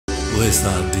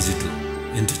OSR Digital,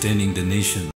 entertaining the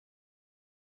nation.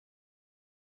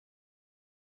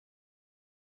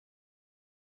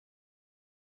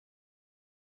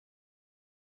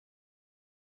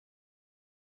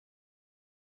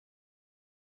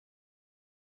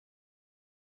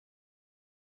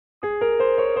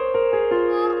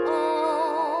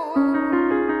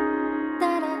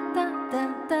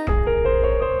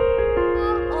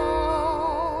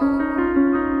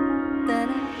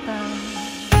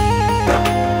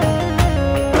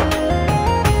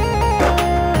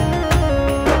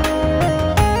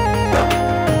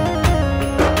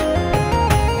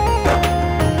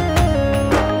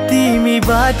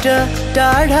 बाट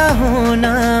टाढा हुन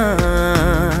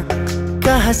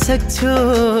कहाँ सक्छु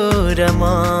र म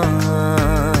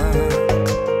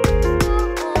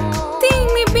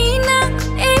तिमी बिना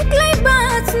एक्लै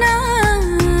बाँच्न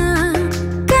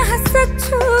कहाँ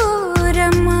सक्छु र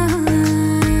म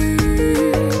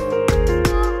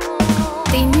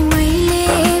तिमी मैले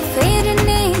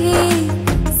फेर्ने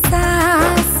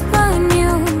सास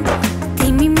बन्यौ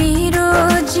तिमी मेरो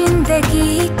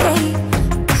जिन्दगीकै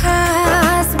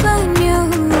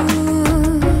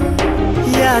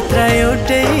यात्रा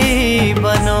एउटै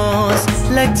बनोस्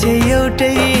लक्ष्य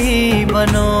एउटै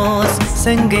बनोस्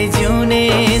सँगै जिउने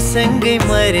सँगै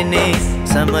मर्ने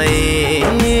समय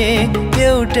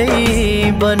एउटै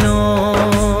बनोस्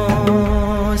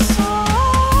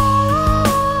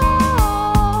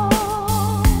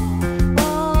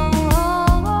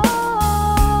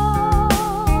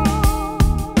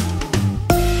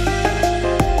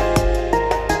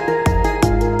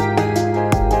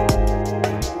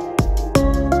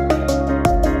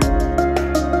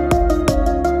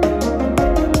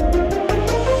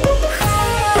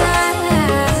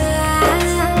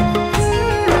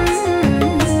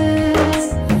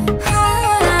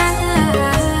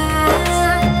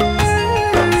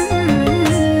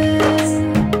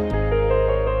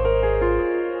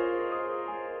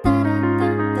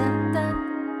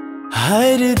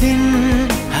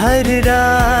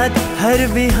हर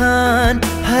बिहान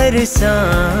हर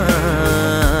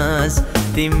साँझ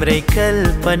तिम्रै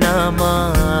कल्पनामा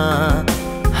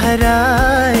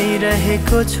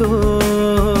हराइरहेको छु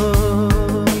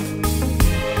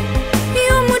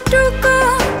यो मुटुको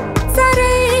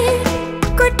सारै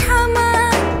कोठामा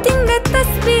तिम्रो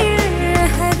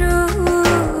तस्बिरहरू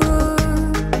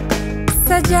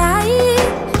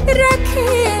सजाइरहेको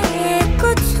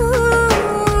छु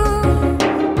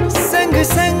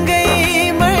सँगसँगै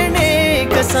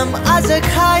कसम आज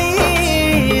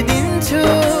खाइदिन्छु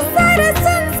सारा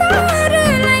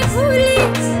संसारलाई भुली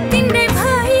तिम्रै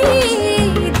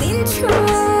भइदिन्छु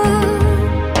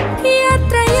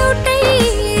यात्रा एउटै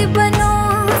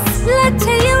बनोस्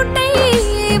लक्ष्य एउटै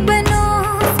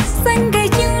बनोस् सँगै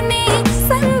जिउने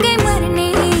सँगै मर्ने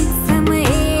समय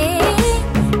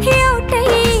एउटै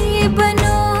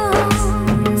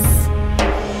बनोस्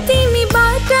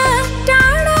तिमीबाट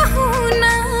टाढा हुन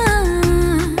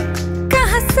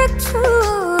सक्छु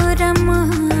र म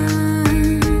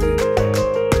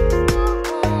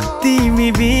तिमी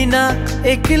बिना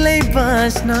एक्लै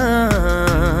बाँच्न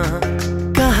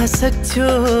कहाँ सक्छु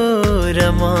र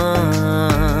म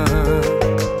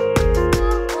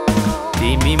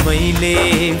तिमी मैले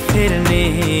फेर्ने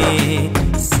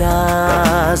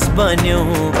सास बन्यौ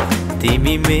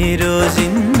तिमी मेरो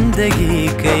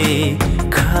जिन्दगीकै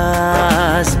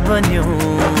खास बन्यौ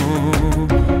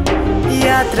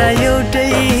यात्रा एउटै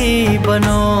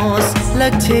बनोस्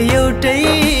लक्ष्य एउटै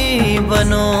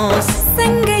बनोस्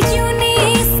सँगै जिउने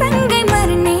सँगै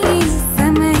मर्ने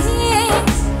समय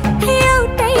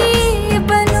एउटै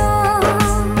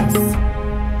बनोस्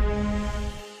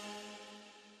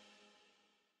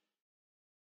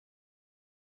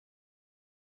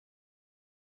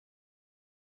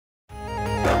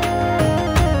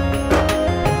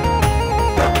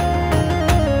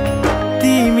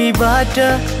बाट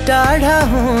टाढा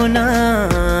हुन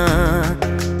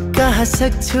कहाँ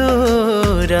सक्छु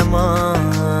र म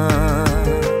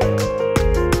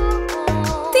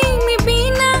तिमी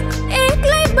बिना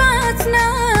एक्लै बाँच्न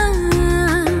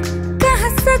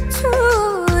कहाँ सक्छु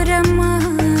र म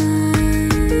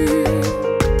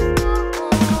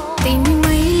तिमी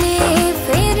मैले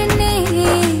फेर्ने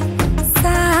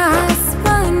सास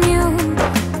बन्यौ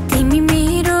तिमी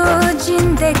मेरो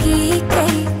जिन्दगीकै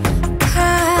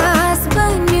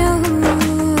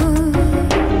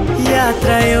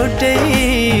यात्रा एउटै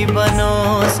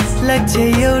बनोस् लक्ष्य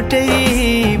एउटै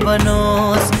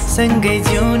बनोस् सँगै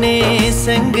जिउने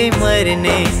सँगै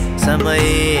मर्ने समय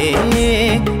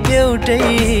एउटै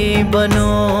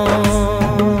बनोस्